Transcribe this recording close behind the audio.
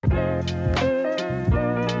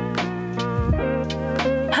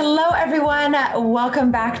Hello, everyone.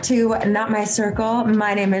 Welcome back to Not My Circle.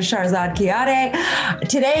 My name is Sharzad Kiade.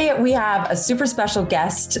 Today, we have a super special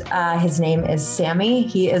guest. His name is Sammy.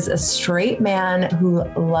 He is a straight man who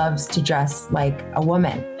loves to dress like a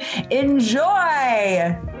woman.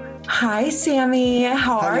 Enjoy. Hi, Sammy.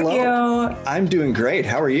 How are you? I'm doing great.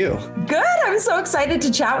 How are you? Good. I'm so excited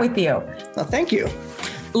to chat with you. Well, thank you.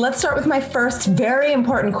 Let's start with my first very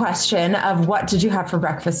important question of what did you have for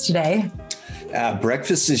breakfast today?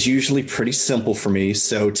 Breakfast is usually pretty simple for me.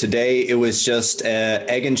 So today it was just an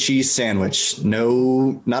egg and cheese sandwich.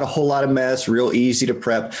 No, not a whole lot of mess, real easy to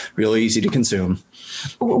prep, real easy to consume.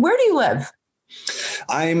 Where do you live?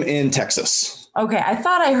 I'm in Texas. Okay. I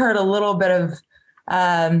thought I heard a little bit of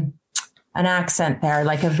an accent there,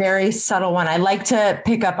 like a very subtle one. I like to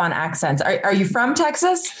pick up on accents. Are you from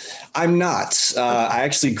Texas? I'm not. I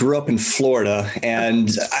actually grew up in Florida, and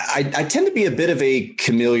I tend to be a bit of a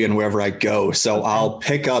chameleon wherever I go. So I'll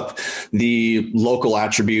pick up the local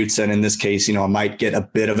attributes. And in this case, I might get a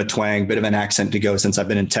bit of a twang, bit of an accent to go since I've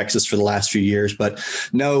been in Texas for the last few years. But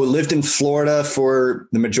no, lived in Florida for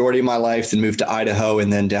the majority of my life, then moved to Idaho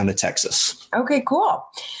and then down to Texas. Okay, cool.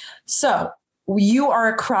 So you are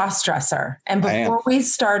a cross-dresser. And before we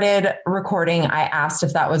started recording, I asked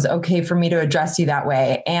if that was okay for me to address you that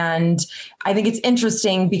way. And I think it's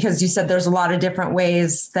interesting because you said there's a lot of different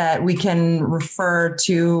ways that we can refer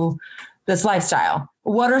to this lifestyle.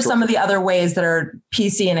 What are some of the other ways that are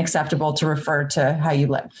PC and acceptable to refer to how you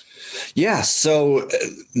live? Yeah, so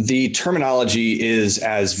the terminology is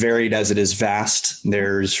as varied as it is vast.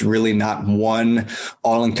 There's really not one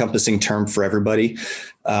all-encompassing term for everybody.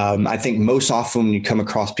 I think most often when you come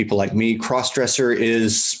across people like me, cross-dresser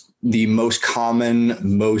is the most common,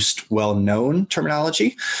 most well-known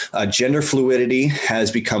terminology. Gender fluidity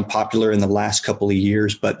has become popular in the last couple of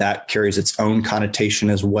years, but that carries its own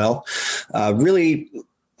connotation as well. Really,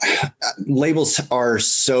 labels are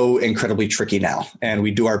so incredibly tricky now, and we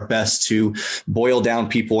do our best to boil down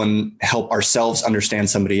people and help ourselves understand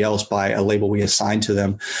somebody else by a label we assign to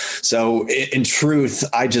them. So in truth,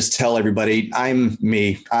 I just tell everybody I'm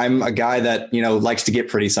me. I'm a guy that, likes to get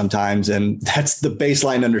pretty sometimes. And that's the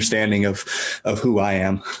baseline understanding of who I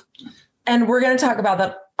am. And we're going to talk about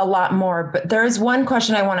that a lot more, but there's one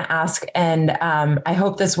question I want to ask. And I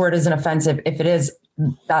hope this word isn't offensive. If it is,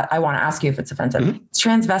 that I want to ask you if it's offensive. Mm-hmm. Is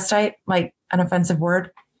transvestite like an offensive word?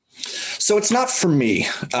 So it's not for me.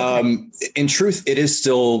 Okay. In truth, it is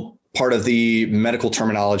still part of the medical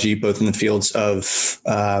terminology, both in the fields of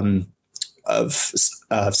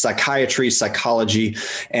psychiatry, psychology,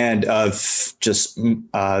 and of just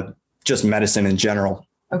medicine in general.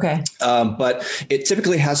 Okay. But it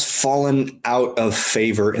typically has fallen out of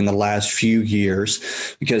favor in the last few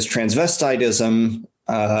years because transvestitism,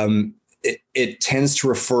 it tends to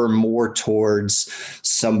refer more towards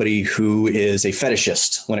somebody who is a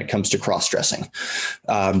fetishist when it comes to cross-dressing.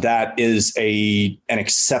 That is an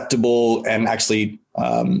acceptable and actually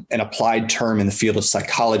an applied term in the field of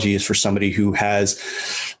psychology is for somebody who has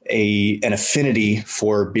an affinity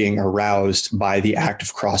for being aroused by the act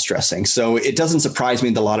of cross-dressing. So it doesn't surprise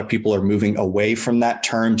me that a lot of people are moving away from that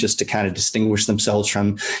term just to kind of distinguish themselves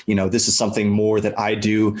from, this is something more that I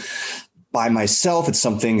do by myself. It's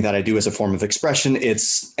something that I do as a form of expression.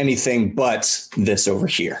 It's anything but this over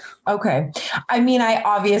here. Okay. I mean,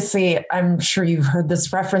 I'm sure you've heard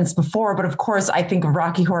this reference before, but of course I think of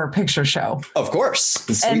Rocky Horror Picture Show. Of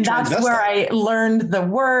course. And that's where I learned the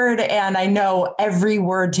word, and I know every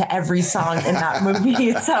word to every song in that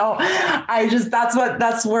movie. So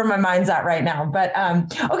that's where my mind's at right now. But,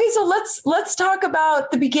 okay. So let's talk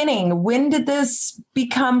about the beginning. When did this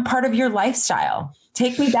become part of your lifestyle?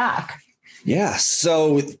 Take me back. Yeah.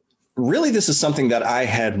 So really, this is something that I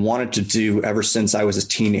had wanted to do ever since I was a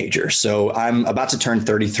teenager. So I'm about to turn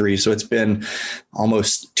 33. So it's been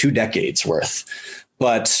almost 2 decades worth.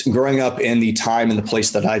 But growing up in the time and the place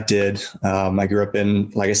that I did, I grew up in,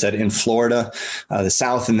 like I said, in Florida, the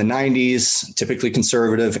South in the 90s, typically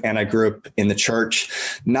conservative. And I grew up in the church.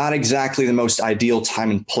 Not exactly the most ideal time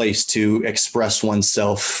and place to express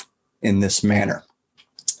oneself in this manner.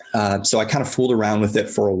 So I kind of fooled around with it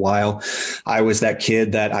for a while. I was that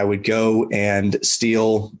kid that I would go and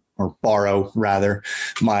steal or borrow rather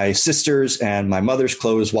my sister's and my mother's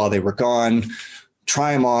clothes while they were gone,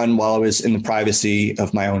 try them on while I was in the privacy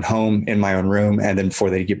of my own home in my own room. And then before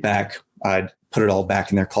they get back, I'd put it all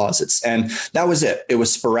back in their closets. And that was it. It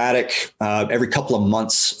was sporadic every couple of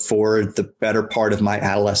months for the better part of my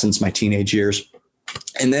adolescence, my teenage years.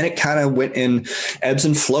 And then it kind of went in ebbs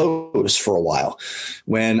and flows for a while.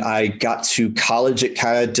 When I got to college, it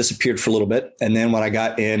kind of disappeared for a little bit. And then when I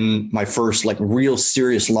got in my first like real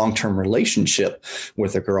serious long-term relationship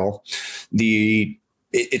with a girl,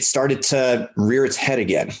 it started to rear its head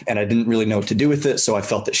again. And I didn't really know what to do with it. So I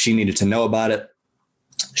felt that she needed to know about it.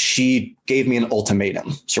 She gave me an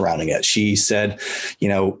ultimatum surrounding it. She said,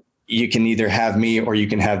 you can either have me or you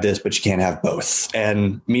can have this, but you can't have both.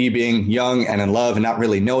 And me being young and in love and not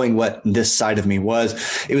really knowing what this side of me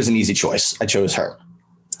was, it was an easy choice. I chose her.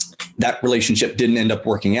 That relationship didn't end up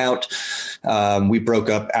working out. We broke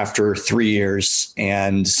up after 3 years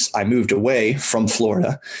and I moved away from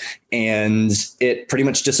Florida and it pretty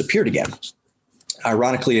much disappeared again.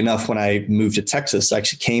 Ironically enough, when I moved to Texas, I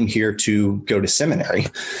actually came here to go to seminary.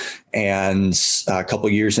 And a couple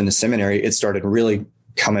of years into seminary, it started really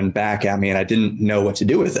coming back at me and I didn't know what to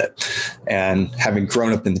do with it. And having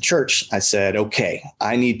grown up in the church, I said, okay,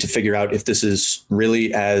 I need to figure out if this is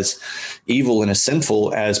really as evil and as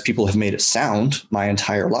sinful as people have made it sound my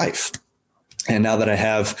entire life. And now that I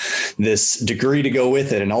have this degree to go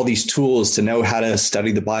with it and all these tools to know how to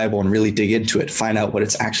study the Bible and really dig into it, find out what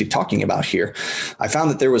it's actually talking about here, I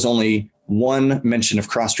found that there was only one mention of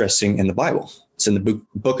cross-dressing in the Bible. It's in the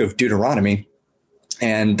book of Deuteronomy.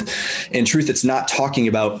 And in truth, it's not talking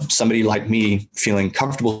about somebody like me feeling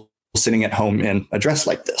comfortable sitting at home in a dress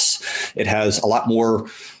like this. It has a lot more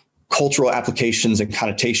cultural applications and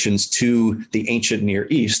connotations to the ancient Near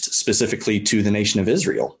East, specifically to the nation of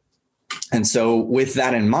Israel. And so with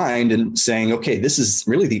that in mind and saying, okay, this is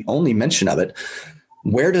really the only mention of it,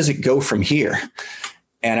 where does it go from here?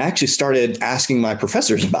 And I actually started asking my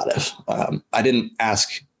professors about it. I didn't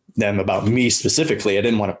ask them about me specifically. I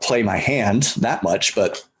didn't want to play my hand that much,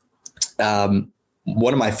 but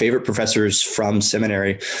one of my favorite professors from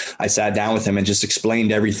seminary, I sat down with him and just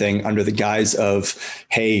explained everything under the guise of,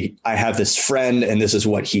 hey, I have this friend and this is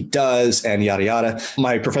what he does and yada, yada.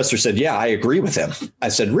 My professor said, yeah, I agree with him. I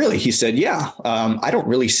said, really? He said, yeah, I don't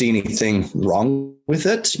really see anything wrong with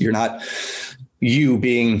it. You're not, you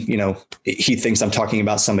being, he thinks I'm talking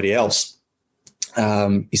about somebody else.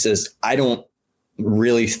 He says, I don't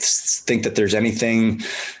really think that there's anything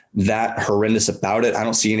that horrendous about it. I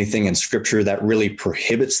don't see anything in scripture that really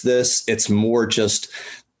prohibits this. It's more just,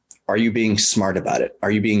 are you being smart about it?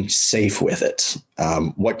 Are you being safe with it?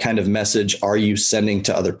 What kind of message are you sending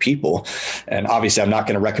to other people? And obviously, I'm not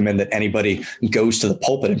going to recommend that anybody goes to the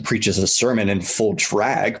pulpit and preaches a sermon in full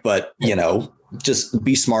drag, but, just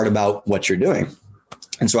be smart about what you're doing.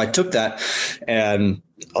 And so I took that and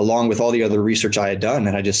along with all the other research I had done,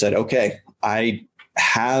 and I just said, okay, I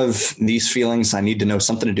have these feelings. I need to know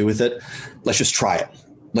something to do with it. Let's just try it.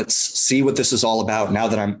 Let's see what this is all about. Now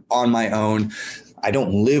that I'm on my own, I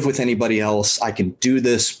don't live with anybody else. I can do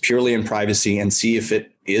this purely in privacy and see if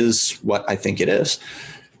it is what I think it is.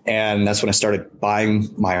 And that's when I started buying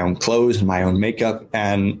my own clothes and my own makeup.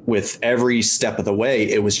 And with every step of the way,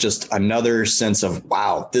 it was just another sense of,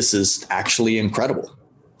 wow, this is actually incredible.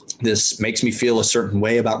 This makes me feel a certain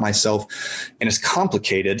way about myself. And it's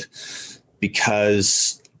complicated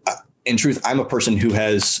because in truth, I'm a person who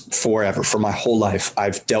has forever, for my whole life,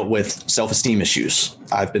 I've dealt with self-esteem issues.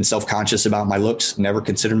 I've been self-conscious about my looks, never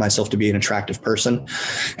considered myself to be an attractive person.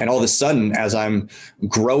 And all of a sudden, as I'm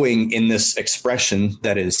growing in this expression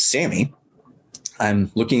that is Sammy,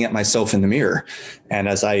 I'm looking at myself in the mirror. And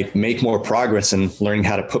as I make more progress in learning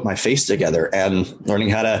how to put my face together and learning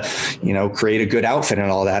how to, create a good outfit and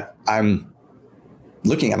all that, I'm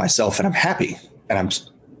looking at myself and I'm happy and I'm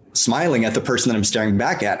smiling at the person that I'm staring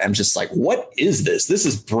back at. I'm just like, what is this? This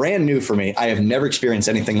is brand new for me. I have never experienced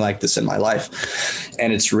anything like this in my life.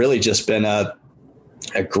 And it's really just been a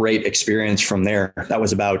great experience from there. That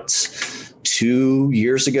was about 2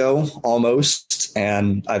 years ago, almost.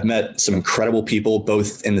 And I've met some incredible people,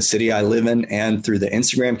 both in the city I live in and through the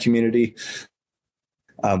Instagram community,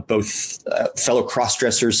 both fellow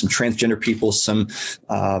cross-dressers, some transgender people, some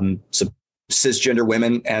cisgender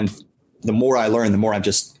women. And the more I learn, the more I'm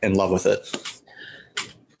just in love with it.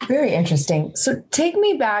 Very interesting. So take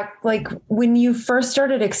me back, like when you first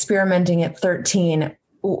started experimenting at 13,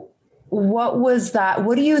 what was that?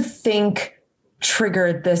 What do you think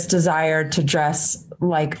triggered this desire to dress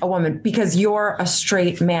like a woman? Because you're a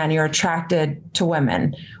straight man, you're attracted to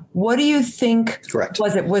women. What do you think? Correct.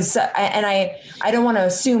 And I don't want to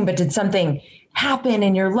assume, but did something happen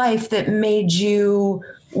in your life that made you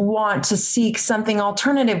want to seek something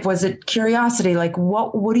alternative? Was it curiosity? Like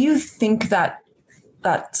what do you think that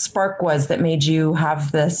spark was that made you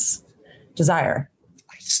have this desire?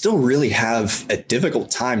 still really have a difficult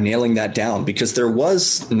time nailing that down, because there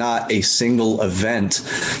was not a single event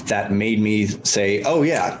that made me say, oh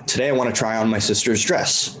yeah, today I want to try on my sister's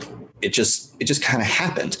dress. It just kind of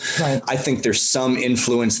happened. Right. I think there's some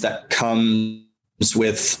influence that comes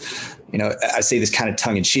with, I say this kind of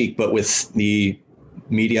tongue in cheek, but with the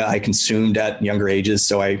media I consumed at younger ages.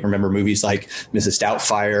 So I remember movies like Mrs.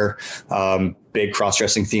 Doubtfire, big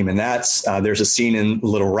cross-dressing theme in that. There's a scene in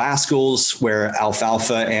Little Rascals where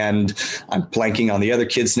Alfalfa and I'm blanking on the other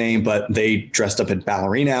kid's name, but they dressed up in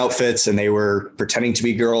ballerina outfits and they were pretending to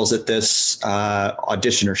be girls at this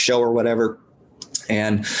audition or show or whatever.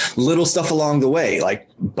 And little stuff along the way, like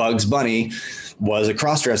Bugs Bunny was a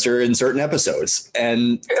cross-dresser in certain episodes.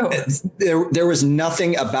 And there was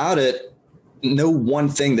nothing about it, no one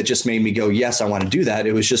thing that just made me go, yes, I want to do that.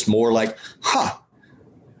 It was just more like,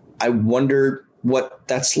 I wonder what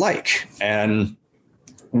that's like. And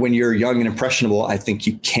when you're young and impressionable, I think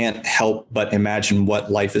you can't help but imagine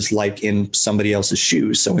what life is like in somebody else's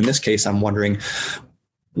shoes. So in this case, I'm wondering,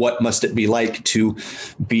 what must it be like to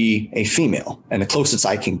be a female? And the closest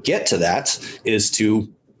I can get to that is to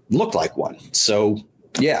look like one. So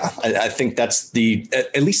yeah, I think that's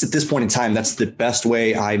at least at this point in time, that's the best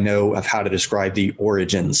way I know of how to describe the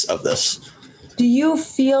origins of this. Do you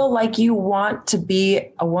feel like you want to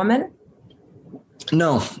be a woman?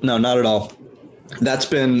 No, not at all. That's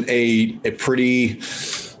been a pretty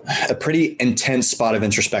intense spot of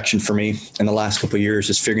introspection for me in the last couple of years,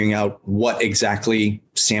 is figuring out what exactly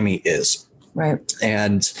Sammy is. Right.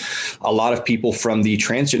 And a lot of people from the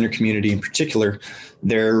transgender community in particular,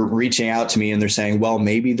 they're reaching out to me and they're saying, well,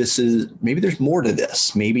 maybe there's more to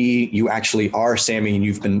this. Maybe you actually are Sammy and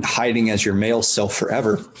you've been hiding as your male self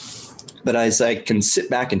forever. But as I can sit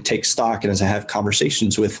back and take stock, and as I have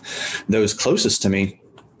conversations with those closest to me,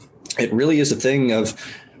 it really is a thing of,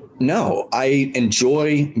 no, I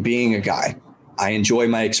enjoy being a guy. I enjoy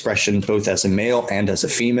my expression both as a male and as a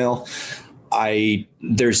female.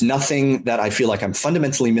 There's nothing that I feel like I'm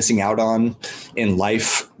fundamentally missing out on in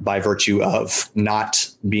life by virtue of not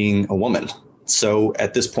being a woman. So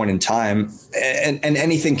at this point in time, and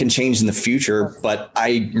anything can change in the future, but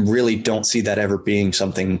I really don't see that ever being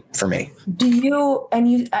something for me. You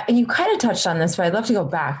kind of touched on this, but I'd love to go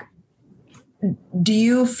back. Do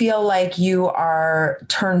you feel like you are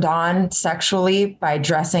turned on sexually by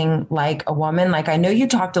dressing like a woman? Like, I know you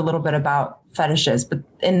talked a little bit about fetishes, but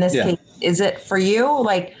in this case, is it for you?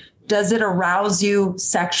 Like, does it arouse you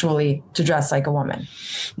sexually to dress like a woman?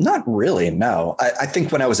 Not really, no. I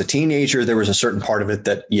think when I was a teenager, there was a certain part of it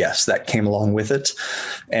that, yes, that came along with it.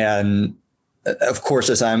 And of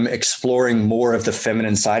course, as I'm exploring more of the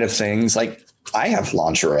feminine side of things, like, I have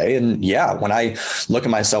lingerie, and yeah, when I look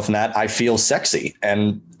at myself in that, I feel sexy.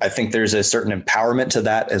 And I think there's a certain empowerment to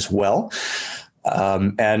that as well.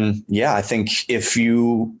 And yeah, I think if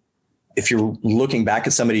you're looking back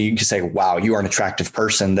at somebody, you can say, wow, you are an attractive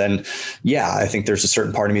person. Then yeah, I think there's a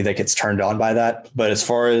certain part of me that gets turned on by that. But as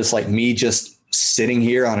far as like me just sitting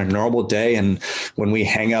here on a normal day, and when we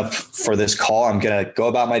hang up for this call, I'm going to go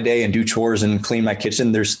about my day and do chores and clean my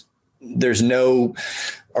kitchen. There's no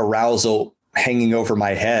arousal hanging over my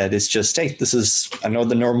head. It's just, hey, this is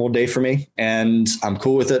another normal day for me and I'm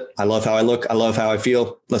cool with it. I love how I look. I love how I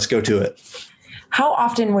feel. Let's go to it. How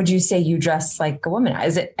often would you say you dress like a woman?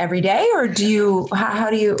 Is it every day, or how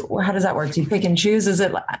does that work? Do you pick and choose? Is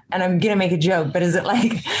it, and I'm going to make a joke, but is it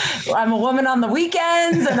like I'm a woman on the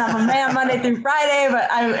weekends and I'm a man Monday through Friday, but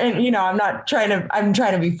I'm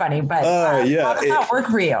trying to be funny, but how does that work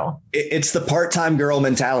for you? It's the part-time girl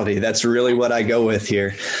mentality. That's really what I go with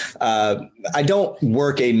here. I don't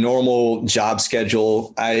work a normal job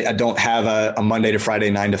schedule. I don't have a Monday to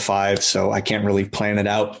Friday 9 to 5, so I can't really plan it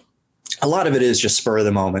out. A lot of it is just spur of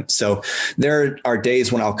the moment. So there are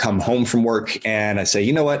days when I'll come home from work and I say,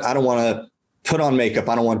 you know what, I don't want to put on makeup.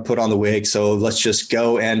 I don't want to put on the wig. So let's just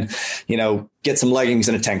go and, get some leggings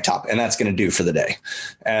and a tank top. And that's going to do for the day.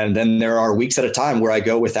 And then there are weeks at a time where I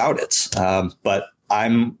go without it. But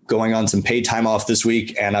I'm going on some paid time off this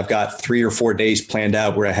week, and I've got 3 or 4 days planned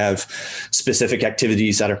out where I have specific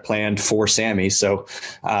activities that are planned for Sammy. So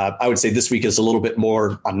I would say this week is a little bit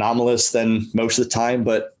more anomalous than most of the time,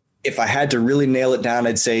 but if I had to really nail it down,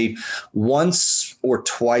 I'd say once or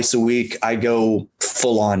twice a week, I go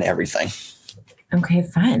full on everything. Okay,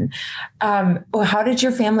 fun. Well, how did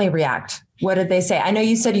your family react? What did they say? I know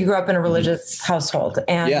you said you grew up in a religious household,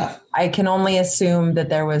 and I can only assume that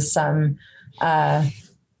there was some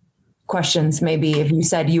questions. Maybe if you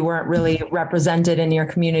said you weren't really represented in your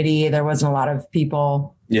community, there wasn't a lot of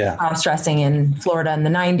people cross-dressing in Florida in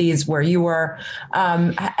the 90s where you were.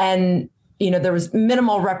 And there was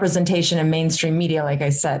minimal representation in mainstream media. Like I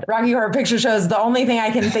said, Rocky Horror Picture Show is the only thing I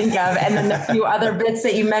can think of. And then the few other bits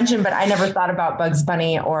that you mentioned, but I never thought about Bugs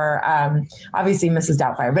Bunny or obviously Mrs.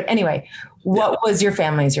 Doubtfire. But anyway, what was your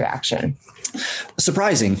family's reaction?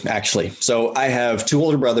 Surprising, actually. So I have 2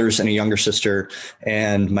 older brothers and a younger sister,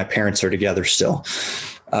 and my parents are together still.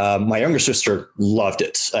 My younger sister loved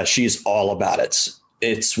it. She's all about it.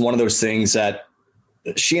 It's one of those things that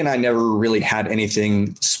she and I never really had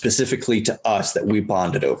anything specifically to us that we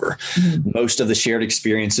bonded over. Mm-hmm. Most of the shared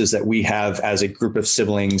experiences that we have as a group of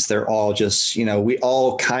siblings, they're all just, we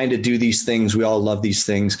all kind of do these things. We all love these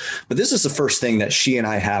things. But this is the first thing that she and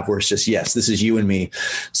I have where it's just, yes, this is you and me.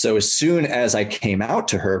 So as soon as I came out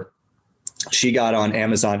to her, she got on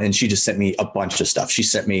Amazon and she just sent me a bunch of stuff. She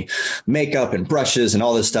sent me makeup and brushes and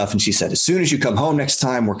all this stuff. And she said, as soon as you come home next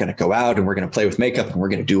time, we're going to go out and we're going to play with makeup and we're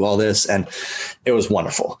going to do all this. And it was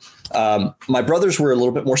wonderful. My brothers were a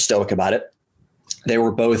little bit more stoic about it. They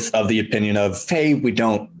were both of the opinion of, hey, we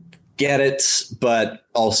don't get it, but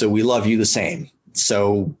also we love you the same.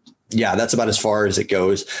 So yeah, that's about as far as it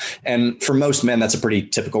goes. And for most men, that's a pretty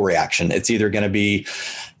typical reaction. It's either going to be,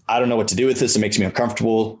 I don't know what to do with this. It makes me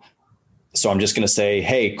uncomfortable. So I'm just going to say,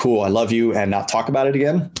 hey, cool, I love you, and not talk about it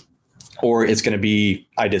again. Or it's going to be,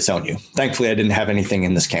 I disown you. Thankfully, I didn't have anything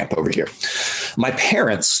in this camp over here. My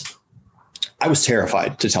parents, I was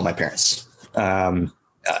terrified to tell my parents.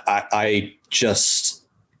 I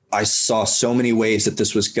saw so many ways that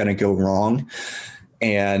this was going to go wrong.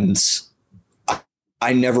 And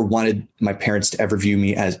I never wanted my parents to ever view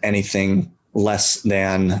me as anything less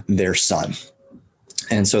than their son.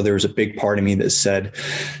 And so there was a big part of me that said,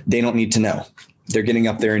 they don't need to know. They're getting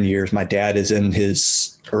up there in years. My dad is in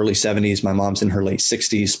his early 70s. My mom's in her late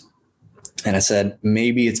 60s. And I said,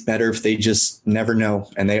 maybe it's better if they just never know.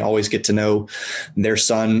 And they always get to know their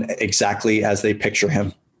son exactly as they picture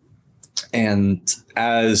him. And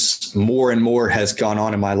as more and more has gone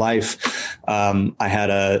on in my life,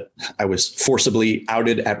 I was forcibly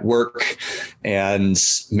outed at work and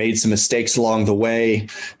made some mistakes along the way,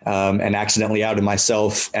 and accidentally outed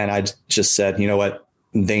myself. And I just said, you know what,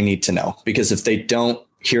 they need to know, because if they don't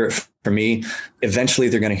hear it from me, eventually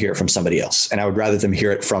they're going to hear it from somebody else. And I would rather them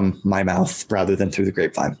hear it from my mouth rather than through the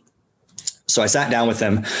grapevine. So I sat down with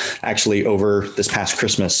them actually over this past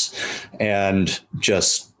Christmas and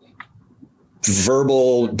just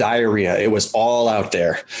verbal diarrhea. It was all out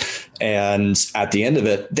there. And at the end of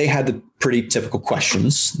it, they had the pretty typical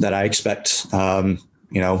questions that I expect. The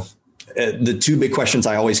 2 big questions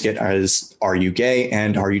I always get is, are you gay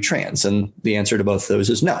and are you trans? And the answer to both of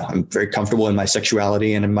those is no. I'm very comfortable in my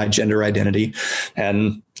sexuality and in my gender identity.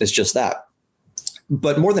 And it's just that.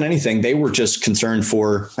 But more than anything, they were just concerned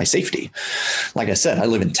for my safety. Like I said, I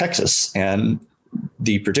live in Texas, and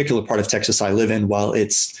the particular part of Texas I live in, while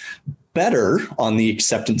it's better on the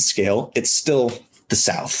acceptance scale, it's still the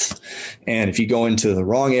South. And if you go into the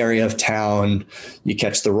wrong area of town, you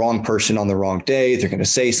catch the wrong person on the wrong day, they're going to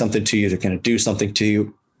say something to you, they're going to do something to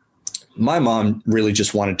you. My mom really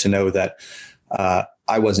just wanted to know that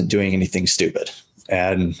I wasn't doing anything stupid.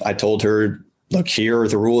 And I told her, look, here are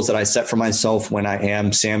the rules that I set for myself when I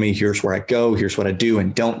am Sammy. Here's where I go. Here's what I do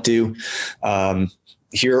and don't do.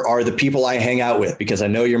 Here are the people I hang out with, because I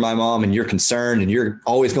know you're my mom and you're concerned and you're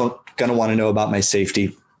always going to want to know about my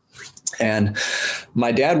safety. And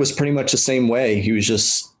my dad was pretty much the same way. He was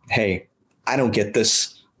just, hey, I don't get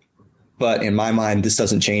this, but in my mind, this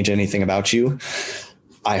doesn't change anything about you.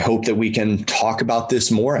 I hope that we can talk about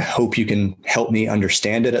this more. I hope you can help me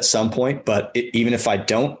understand it at some point. But even if I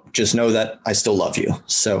don't, just know that I still love you.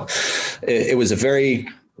 So it was a very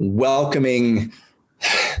welcome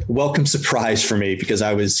surprise for me, because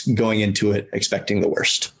I was going into it expecting the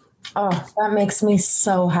worst. Oh, that makes me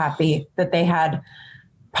so happy that they had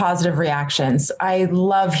positive reactions. I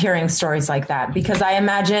love hearing stories like that, because I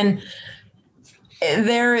imagine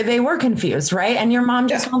they were confused, right? And your mom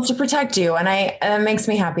just wants to protect you. And it makes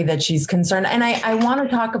me happy that she's concerned. And I want to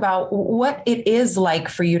talk about what it is like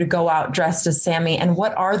for you to go out dressed as Sammy, and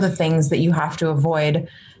what are the things that you have to avoid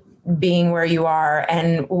being where you are,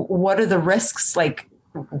 and what are the risks? Like,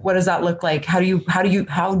 what does that look like? How do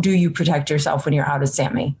you protect yourself when you're out as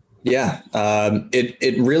Sammy? Yeah,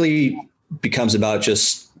 it really becomes about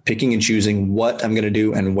just picking and choosing what I'm going to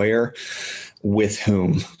do and where, with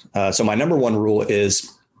whom. So my number one rule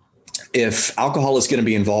is, if alcohol is going to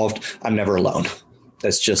be involved, I'm never alone.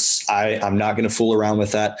 That's just, I'm not going to fool around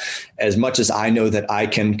with that. As much as I know that I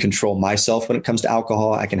can control myself when it comes to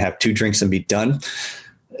alcohol, I can have 2 drinks and be done.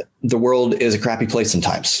 the world is a crappy place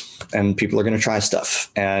sometimes, and people are going to try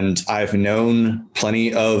stuff. And I've known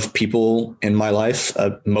plenty of people in my life,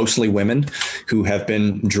 mostly women, who have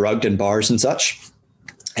been drugged in bars and such.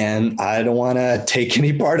 And I don't want to take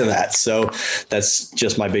any part of that. So that's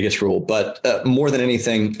just my biggest rule. But more than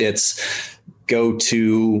anything, it's go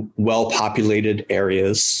to well-populated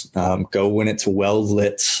areas, go when it's well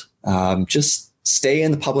lit, just stay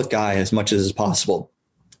in the public eye as much as possible.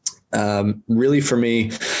 Really, for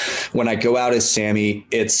me, when I go out as Sammy,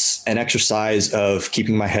 it's an exercise of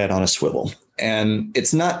keeping my head on a swivel. And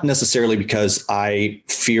it's not necessarily because I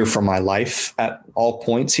fear for my life at all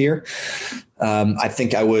points here. I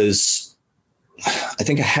think I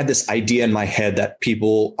had this idea in my head that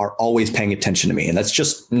people are always paying attention to me, and that's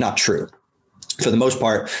just not true. For the most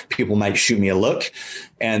part, people might shoot me a look,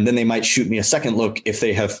 and then they might shoot me a second look if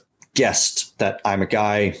they have guessed that I'm a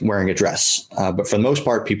guy wearing a dress. But for the most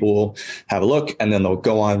part, people will have a look and then they'll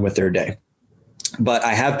go on with their day. But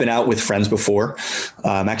I have been out with friends before.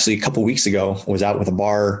 Actually, a couple of weeks ago, I was out with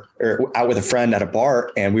a friend at a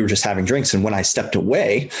bar, and we were just having drinks. And when I stepped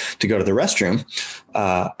away to go to the restroom,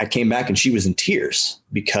 I came back and she was in tears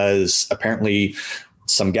because apparently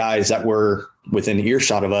some guys that were within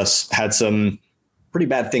earshot of us had some pretty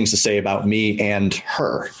bad things to say about me and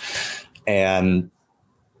her. And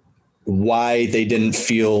why they didn't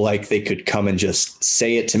feel like they could come and just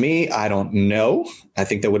say it to me, I don't know. I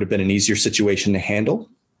think that would have been an easier situation to handle.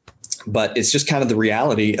 But it's just kind of the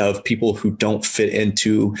reality of people who don't fit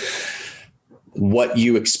into what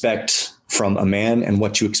you expect from a man and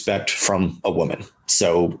what you expect from a woman.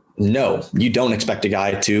 So no, you don't expect a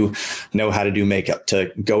guy to know how to do makeup,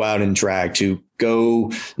 to go out and drag, to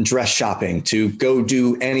go dress shopping, to go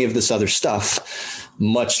do any of this other stuff,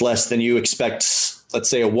 much less than you expect, let's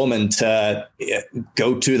say, a woman to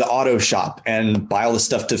go to the auto shop and buy all the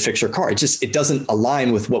stuff to fix her car. It doesn't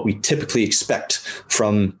align with what we typically expect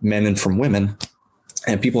from men and from women.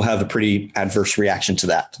 And people have a pretty adverse reaction to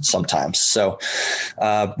that sometimes. So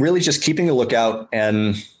really just keeping a lookout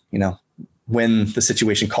and, when the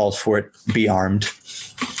situation calls for it, be armed.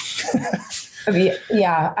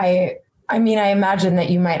 Yeah. I mean, I imagine that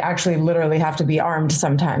you might actually literally have to be armed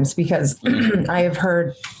sometimes because I have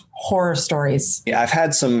heard horror stories. Yeah, I've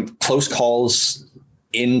had some close calls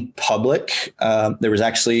in public. There was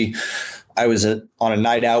actually, I was on a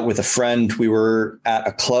night out with a friend. We were at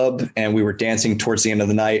a club and we were dancing towards the end of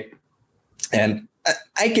the night. And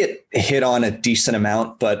I get hit on a decent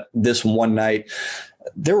amount, but this one night,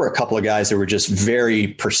 there were a couple of guys that were just very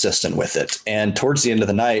persistent with it. And towards the end of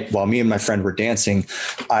the night, while me and my friend were dancing,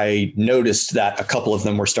 I noticed that a couple of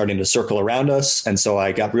them were starting to circle around us. And so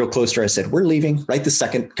I got real close to her. I said, "We're leaving right this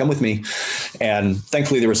second. Come with me." And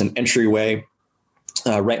thankfully there was an entryway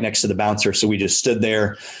right next to the bouncer. So we just stood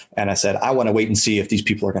there and I said, "I want to wait and see if these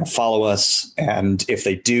people are going to follow us. And if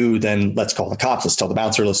they do, then let's call the cops. Let's tell the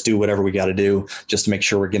bouncer, let's do whatever we got to do just to make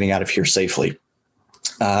sure we're getting out of here safely."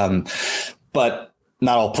 But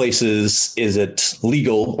not all places is it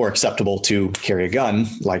legal or acceptable to carry a gun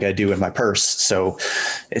like I do in my purse. So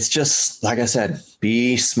it's just, like I said,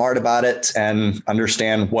 be smart about it and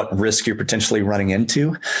understand what risk you're potentially running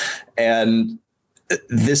into. And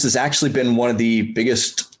this has actually been one of the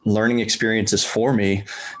biggest learning experiences for me,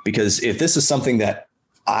 because if this is something that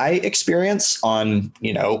I experience on,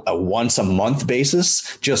 a once a month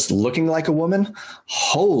basis, just looking like a woman,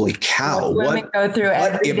 holy cow, what go through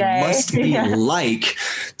every it day. must be like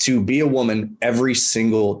to be a woman every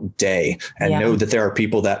single day and know that there are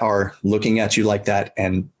people that are looking at you like that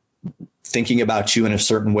and thinking about you in a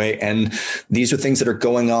certain way. And these are things that are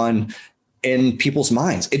going on in people's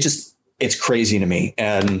minds. It's crazy to me.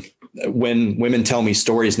 And when women tell me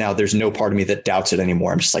stories now, there's no part of me that doubts it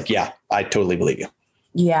anymore. I'm just like, yeah, I totally believe you.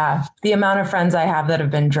 Yeah. The amount of friends I have that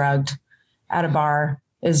have been drugged at a bar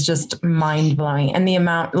is just mind blowing. And the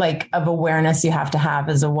amount of awareness you have to have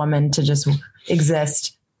as a woman to just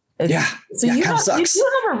exist. So you do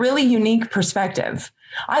have a really unique perspective.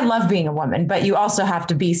 I love being a woman, but you also have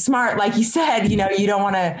to be smart. Like you said, you don't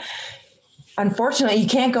want to, unfortunately, you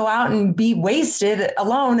can't go out and be wasted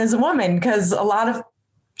alone as a woman because a lot of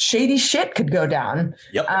shady shit could go down.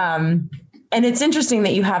 Yep. And it's interesting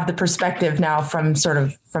that you have the perspective now from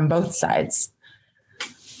both sides.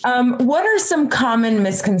 What are some common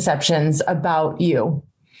misconceptions about you?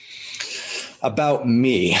 About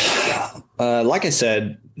me? Like I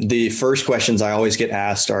said, the first questions I always get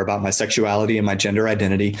asked are about my sexuality and my gender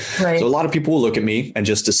identity. Right. So a lot of people will look at me and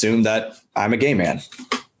just assume that I'm a gay man.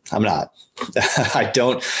 I'm not. I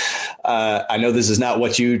don't. I know this is not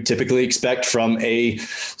what you typically expect from a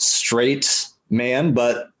straight man,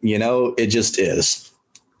 but it just is.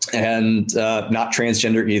 and not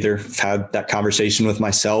transgender either. I've had that conversation with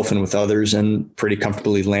myself and with others and pretty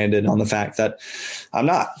comfortably landed on the fact that I'm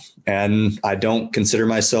not. And I don't consider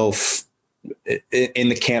myself in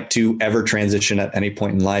the camp to ever transition at any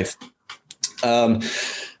point in life.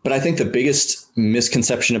 But I think the biggest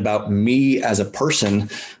misconception about me as a person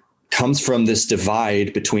comes from this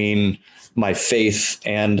divide between my faith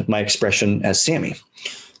and my expression as Sammy.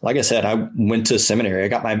 Like I said, I went to seminary. I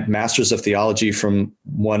got my master's of theology from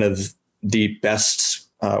one of the best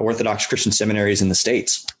Orthodox Christian seminaries in the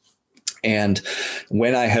States. And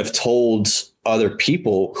when I have told other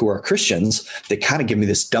people who are Christians, they kind of give me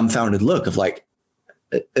this dumbfounded look of like,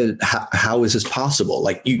 how is this possible?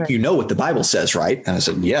 Like, you know what the Bible says, right? And I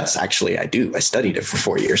said, yes, actually, I do. I studied it for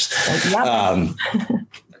 4 years.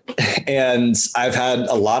 And I've had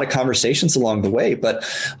a lot of conversations along the way, but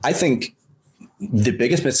I think the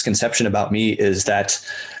biggest misconception about me is that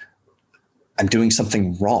I'm doing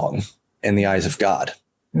something wrong in the eyes of God.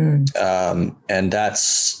 And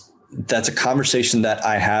that's a conversation that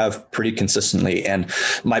I have pretty consistently. And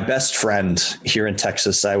my best friend here in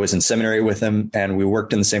Texas, I was in seminary with him and we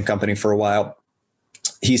worked in the same company for a while.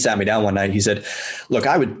 He sat me down one night. He said, look,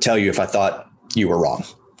 I would tell you if I thought you were wrong.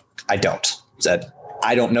 I don't. He said,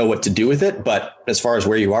 I don't know what to do with it, but as far as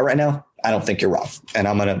where you are right now, I don't think you're wrong. And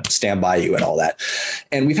I'm going to stand by you and all that.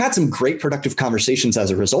 And we've had some great productive conversations as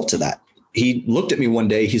a result of that. He looked at me one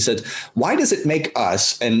day, he said, why does it make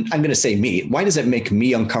us, and I'm going to say me, why does it make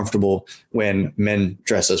me uncomfortable when men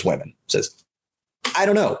dress as women? He says, I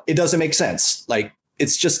don't know. It doesn't make sense. Like,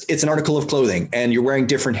 it's an article of clothing and you're wearing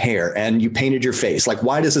different hair and you painted your face. Like,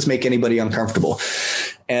 why does this make anybody uncomfortable?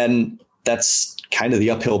 And that's kind of the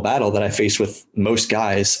uphill battle that I face with most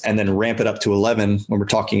guys, and then ramp it up to 11 when we're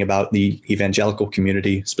talking about the evangelical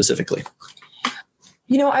community specifically.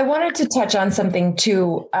 You know, I wanted to touch on something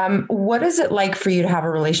too. What is it like for you to have a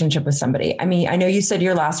relationship with somebody? I mean, I know you said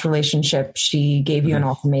your last relationship, she gave you an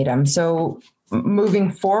ultimatum. So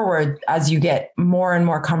moving forward, as you get more and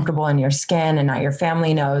more comfortable in your skin and now your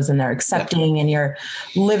family knows and they're accepting and you're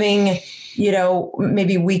living, you know,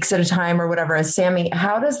 maybe weeks at a time or whatever, as Sammy,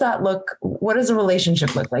 how does that look? What does a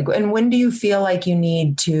relationship look like? And when do you feel like you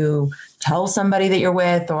need to tell somebody that you're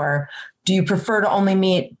with, or do you prefer to only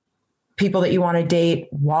meet people that you want to date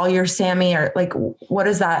while you're Sammy? Or like, what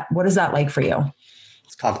is that like for you?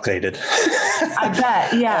 It's complicated. I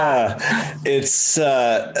bet. Yeah.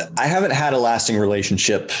 I haven't had a lasting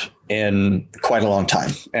relationship in quite a long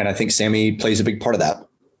time. And I think Sammy plays a big part of that.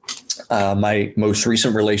 My most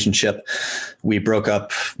recent relationship, we broke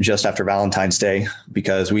up just after Valentine's Day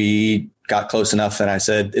because we got close enough. And I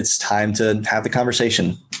said, it's time to have the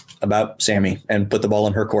conversation about Sammy and put the ball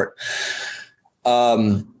in her court.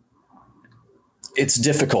 It's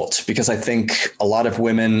difficult because I think a lot of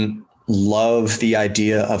women love the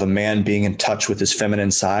idea of a man being in touch with his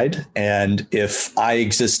feminine side. And if I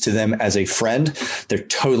exist to them as a friend, they're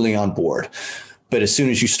totally on board. But as soon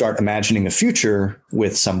as you start imagining a future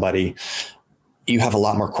with somebody, you have a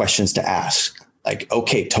lot more questions to ask. Like,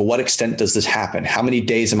 okay, to what extent does this happen? How many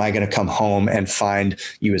days am I going to come home and find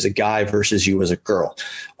you as a guy versus you as a girl?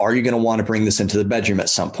 Are you going to want to bring this into the bedroom at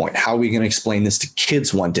some point? How are we going to explain this to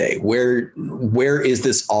kids one day? Where is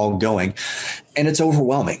this all going? And it's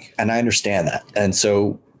overwhelming. And I understand that. And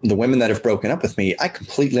so the women that have broken up with me, I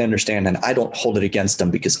completely understand. And I don't hold it against them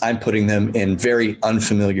because I'm putting them in very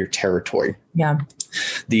unfamiliar territory. Yeah.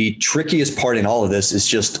 The trickiest part in all of this is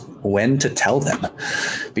just when to tell them,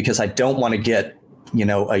 because I don't want to get,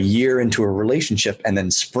 a year into a relationship and then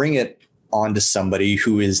spring it onto somebody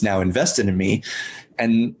who is now invested in me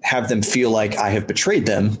and have them feel like I have betrayed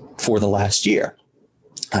them for the last year.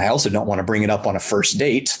 I also don't want to bring it up on a first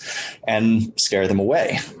date and scare them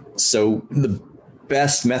away. So the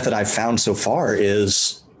best method I've found so far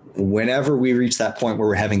is whenever we reach that point where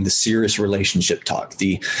we're having the serious relationship talk,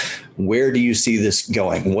 where do you see this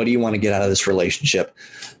going? What do you want to get out of this relationship?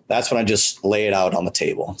 That's when I just lay it out on the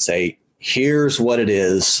table, say, here's what it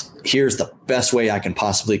is. Here's the best way I can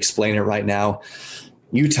possibly explain it right now.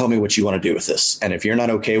 You tell me what you want to do with this. And if you're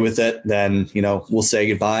not okay with it, then, we'll say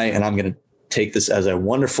goodbye. And I'm going to take this as a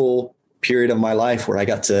wonderful period of my life where I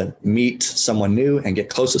got to meet someone new and get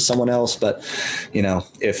close to someone else. But,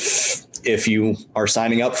 if you are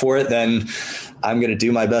signing up for it, then I'm going to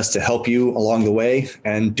do my best to help you along the way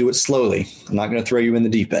and do it slowly. I'm not going to throw you in the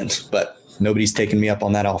deep end, but nobody's taken me up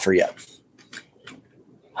on that offer yet.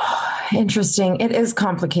 Interesting. It is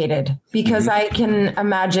complicated because I can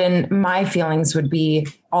imagine my feelings would be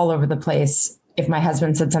all over the place if my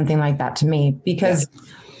husband said something like that to me, because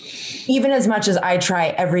even as much as I try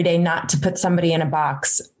every day not to put somebody in a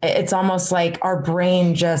box, it's almost like our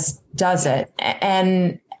brain just does it.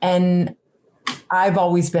 And And I've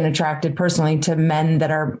always been attracted personally to men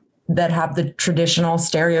that have the traditional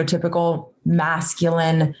stereotypical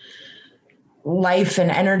masculine life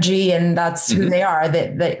and energy. And that's who they are,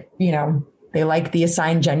 that, you know, they like the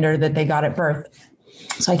assigned gender that they got at birth.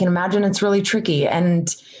 So I can imagine it's really tricky.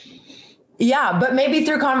 And yeah, but maybe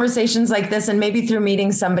through conversations like this and maybe through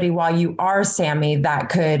meeting somebody while you are Sammy, that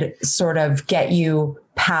could sort of get you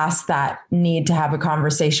past that need to have a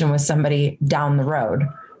conversation with somebody down the road.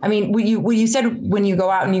 I mean, what you said when you go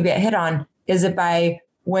out and you get hit on, is it by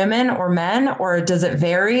women or men, or does it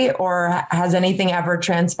vary, or has anything ever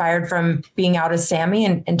transpired from being out as Sammy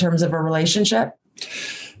in terms of a relationship?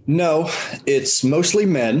 No, it's mostly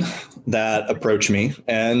men that approach me,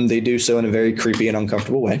 and they do so in a very creepy and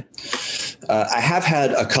uncomfortable way. I have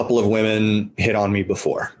had a couple of women hit on me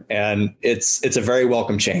before, and it's a very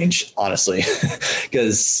welcome change, honestly,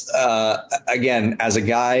 because again, as a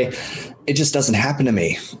guy, it just doesn't happen to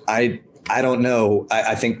me. I don't know.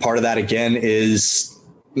 I think part of that, again, is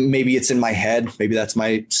maybe it's in my head. Maybe that's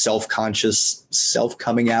my self-conscious self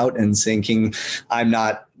coming out and thinking I'm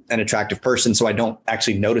not an attractive person, so I don't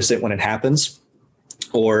actually notice it when it happens.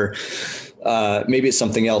 Or maybe it's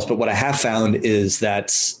something else. But what I have found is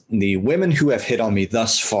that the women who have hit on me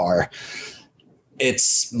thus far,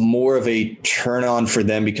 it's more of a turn on for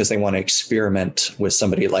them because they want to experiment with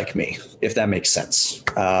somebody like me, if that makes sense.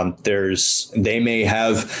 They may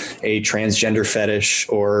have a transgender fetish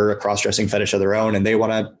or a cross-dressing fetish of their own, and they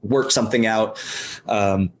want to work something out.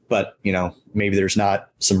 But, you know, maybe there's not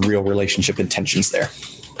some real relationship intentions there.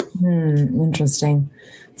 Interesting.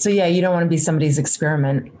 So, yeah, you don't want to be somebody's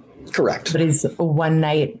experiment. Correct. Somebody's one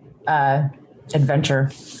night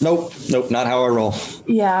adventure. Nope. Not how I roll.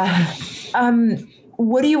 Yeah.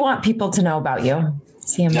 What do you want people to know about you,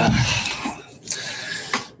 Sammy?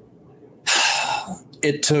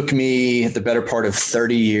 It took me the better part of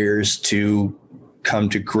 30 years to come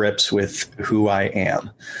to grips with who I am.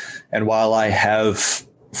 And while I have,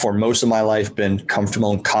 for most of my life, been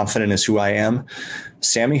comfortable and confident as who I am,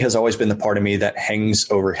 Sammy has always been the part of me that hangs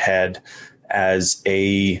overhead as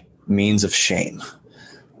a means of shame.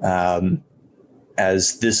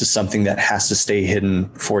 As this is something that has to stay hidden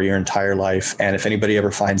for your entire life. And if anybody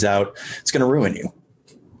ever finds out, it's going to ruin you.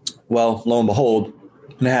 Well, lo and behold,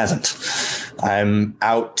 it hasn't. I'm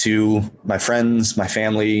out to my friends, my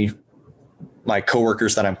family, my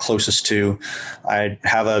coworkers that I'm closest to. I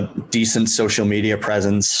have a decent social media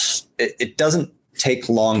presence. It doesn't take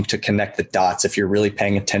long to connect the dots if you're really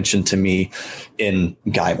paying attention to me in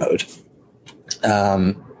guy mode.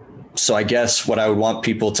 So I guess what I would want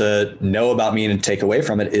people to know about me and take away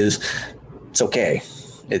from it is it's okay.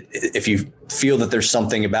 If you feel that there's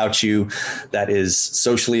something about you that is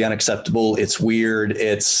socially unacceptable, it's weird,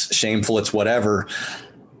 it's shameful, it's whatever,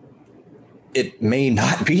 it may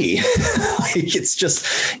not be.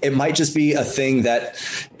 It might just be a thing that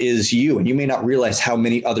is you. And you may not realize how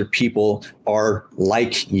many other people are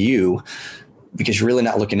like you because you're really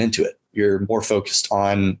not looking into it. You're more focused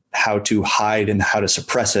on how to hide and how to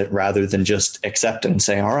suppress it rather than just accept it and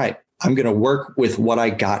say, all right, I'm going to work with what I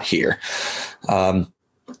got here.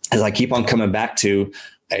 As I keep on coming back to,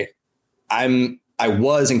 I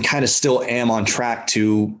was and kind of still am on track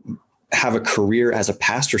to have a career as a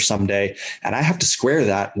pastor someday. And I have to square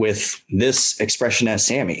that with this expression as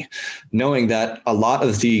Sammy, knowing that a lot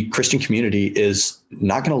of the Christian community is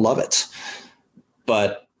not going to love it.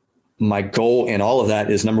 But my goal in all of that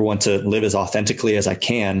is, number one, to live as authentically as I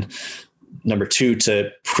can. Number two, to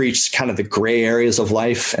preach kind of the gray areas of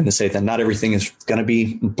life and to say that not everything is going to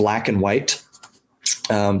be black and white,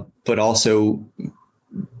 but also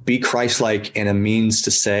be Christ-like in a means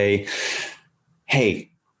to say, hey,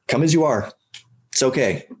 come as you are. It's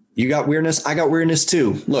okay. You got weirdness. I got weirdness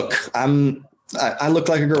too. Look, I look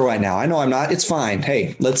like a girl right now. I know I'm not. It's fine.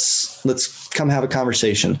 Hey, let's come have a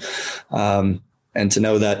conversation. And to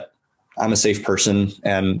know that I'm a safe person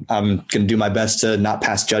and I'm going to do my best to not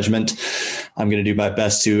pass judgment. I'm going to do my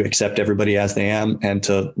best to accept everybody as they am and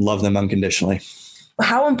to love them unconditionally.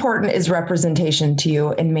 How important is representation to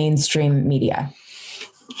you in mainstream media?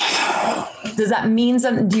 Does that mean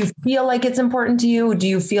something? Do you feel like it's important to you? Do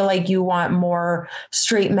you feel like you want more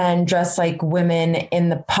straight men dressed like women in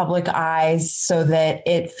the public eyes so that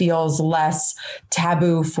it feels less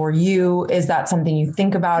taboo for you? Is that something you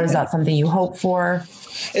think about? Is that something you hope for?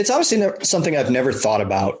 It's obviously something I've never thought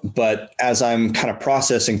about, but as I'm kind of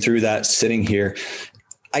processing through that sitting here,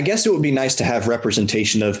 I guess it would be nice to have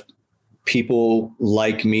representation of people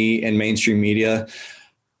like me in mainstream media,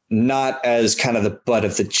 not as kind of the butt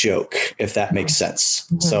of the joke, if that makes sense.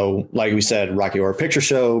 Mm-hmm. So like we said, Rocky Horror Picture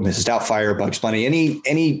Show, Mrs. Doubtfire, Bugs Bunny,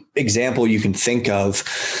 any example you can think of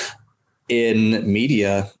in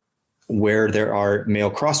media where there are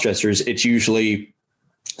male crossdressers, it's usually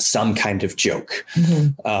some kind of joke.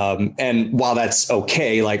 Mm-hmm. And while that's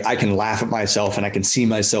okay, like I can laugh at myself and I can see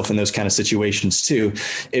myself in those kind of situations too.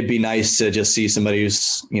 It'd be nice to just see somebody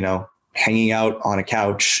who's, hanging out on a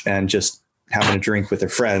couch and just having a drink with their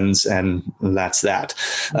friends. And that's that.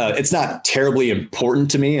 It's not terribly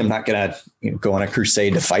important to me. I'm not going to go on a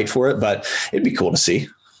crusade to fight for it, but it'd be cool to see.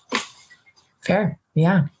 Fair.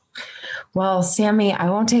 Yeah. Well, Sammy, I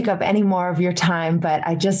won't take up any more of your time, but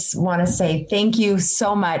I just want to say thank you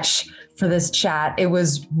so much for this chat. It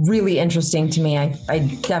was really interesting to me. I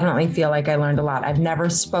definitely feel like I learned a lot. I've never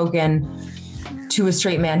spoken to a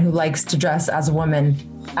straight man who likes to dress as a woman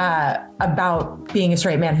about being a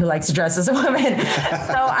straight man who likes to dress as a woman.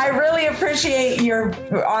 So I really appreciate your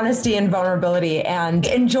honesty and vulnerability, and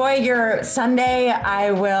enjoy your Sunday.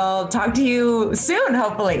 I will talk to you soon,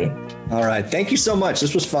 hopefully. All right. Thank you so much.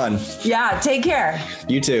 This was fun. Yeah. Take care.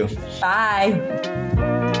 You too. Bye.